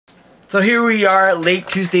So here we are, late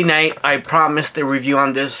Tuesday night. I promised a review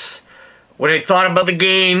on this. What I thought about the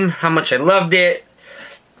game, how much I loved it.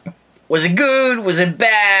 Was it good? Was it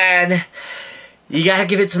bad? You gotta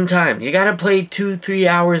give it some time. You gotta play 2-3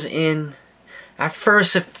 hours in. At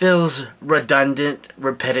first it feels redundant,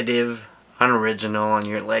 repetitive, unoriginal, and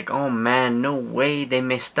you're like, oh man, no way they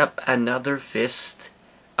messed up another Fist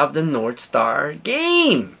of the North Star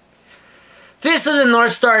game. Fist of the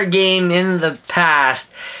North Star game in the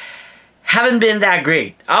past haven't been that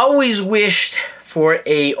great. I always wished for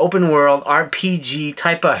a open world RPG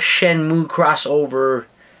type of Shenmue crossover,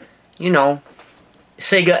 you know,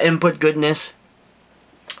 Sega input goodness.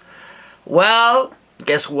 Well,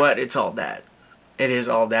 guess what? It's all that. It is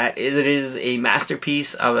all that. It is a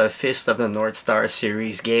masterpiece of a Fist of the North Star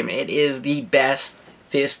series game. It is the best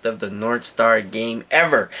Fist of the North Star game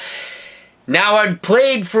ever. Now, I've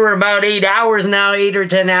played for about 8 hours now, 8 or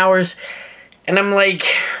 10 hours, and I'm like,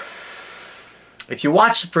 if you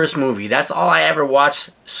watch the first movie, that's all I ever watched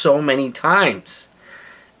so many times.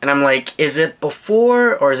 And I'm like, is it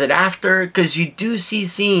before or is it after? Because you do see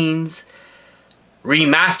scenes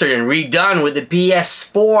remastered and redone with the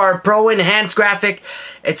PS4 Pro Enhanced graphic.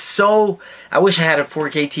 It's so... I wish I had a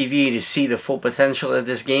 4K TV to see the full potential of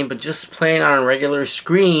this game, but just playing on a regular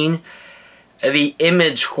screen, the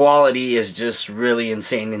image quality is just really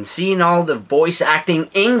insane. And seeing all the voice acting,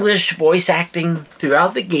 English voice acting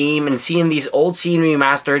throughout the game, and seeing these old scenes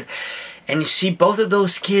remastered, and you see both of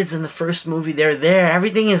those kids in the first movie, they're there.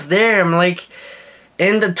 Everything is there. I'm like...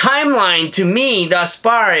 in the timeline, to me, thus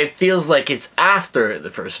far, it feels like it's after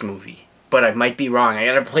the first movie. But I might be wrong. I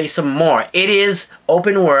gotta play some more. It is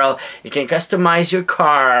open world. You can customize your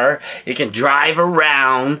car. You can drive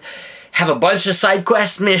around. Have a bunch of side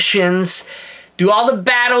quest missions. Do all the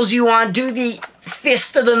battles you want. Do the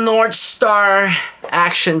Fist of the North Star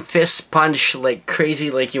action fist punch like crazy,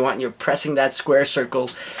 like you want. You're pressing that square circle.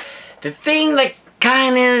 The thing that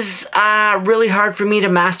kind of is really hard for me to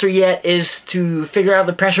master yet is to figure out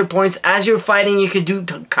the pressure points. As you're fighting, you can do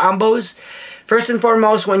combos. First and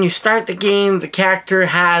foremost, when you start the game, the character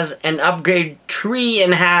has an upgrade tree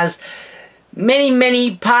and has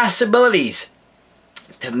many possibilities.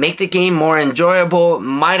 To make the game more enjoyable,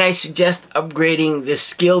 might I suggest upgrading the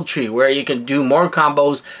skill tree where you can do more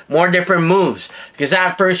combos, more different moves. Because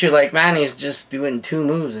at first you're like, man, he's just doing 2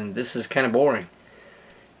 moves and this is kind of boring.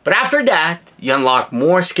 But after that, you unlock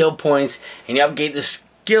more skill points and you upgrade the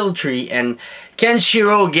skill tree, and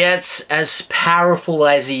Kenshiro gets as powerful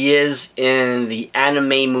as he is in the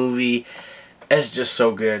anime movie. It's just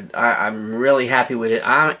so good. I'm really happy with it.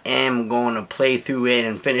 I am going to play through it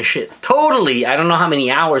and finish it totally. I don't know how many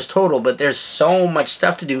hours total, but there's so much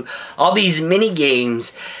stuff to do. All these mini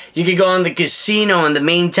games. You could go in the casino in the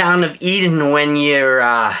main town of Eden when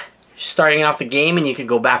you're starting off the game, and you can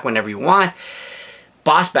go back whenever you want.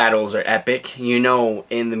 Boss battles are epic. You know,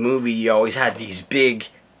 in the movie you always had these big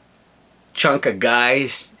chunk of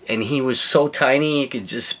guys, and he was so tiny you could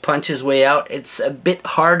just punch his way out. It's a bit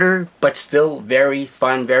harder, but still very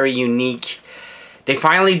fun, very unique. They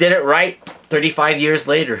finally did it right 35 years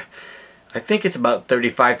later. I think it's about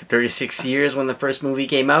 35 to 36 years when the first movie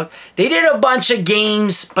came out. They did a bunch of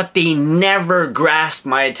games, but they never grasped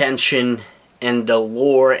my attention and the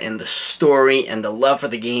lore and the story and the love for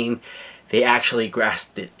the game. They actually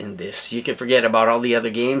grasped it in this. You can forget about all the other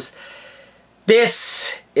games.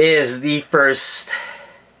 This is the first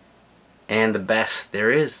and the best there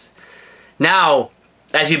is. Now,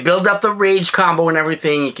 as you build up the rage combo and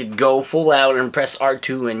everything, you could go full out and press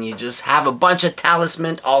R2 and you just have a bunch of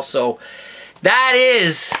talisman also. That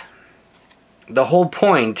is the whole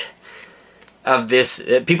point of this.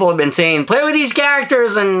 People have been saying, play with these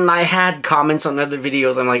characters, and I had comments on other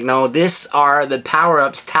videos. I'm like, no, this are the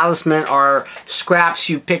power-ups. Talisman are scraps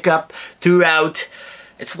you pick up throughout.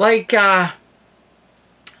 It's like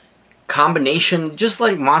combination, just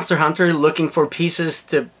like Monster Hunter, looking for pieces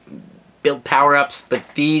to build power-ups, but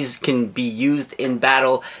these can be used in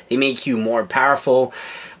battle. They make you more powerful.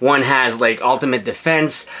 One has like ultimate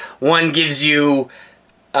defense. One gives you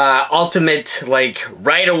ultimate, like,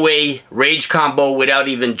 right away rage combo without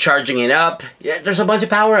even charging it up. Yeah, there's a bunch of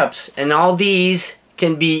power-ups, and all these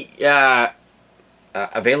can be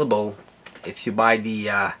available if you buy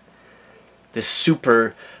the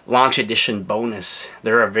Super Launch Edition bonus.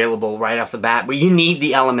 They're available right off the bat, but you need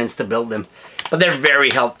the elements to build them. But they're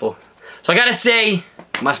very helpful. So I gotta say,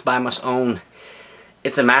 must buy, must own.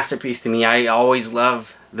 It's a masterpiece to me. I always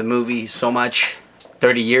love the movie so much.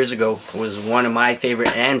 30 years ago, it was one of my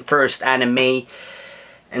favorite and first anime,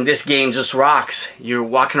 and this game just rocks. You're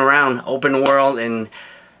walking around open world, and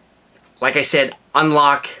like I said,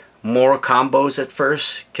 unlock more combos at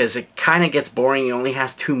first, because it kind of gets boring. It only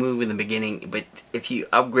has 2 moves in the beginning, but if you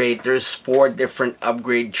upgrade, there's 4 different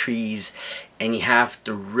upgrade trees, and you have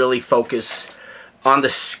to really focus on the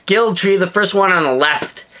skill tree, the first one on the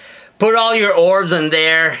left. Put all your orbs in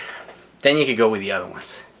there, then you can go with the other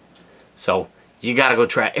ones. So you gotta go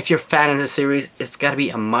try it. If you're a fan of this series, it's gotta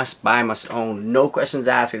be a must buy, must own. No questions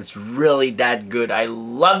asked. It's really that good. I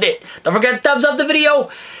loved it. Don't forget to thumbs up the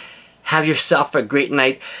video. Have yourself a great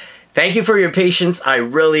night. Thank you for your patience. I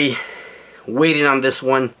really waited on this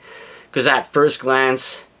one because at first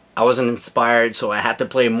glance I wasn't inspired, so I had to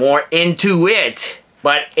play more into it.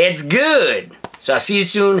 But it's good. So I'll see you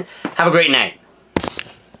soon. Have a great night.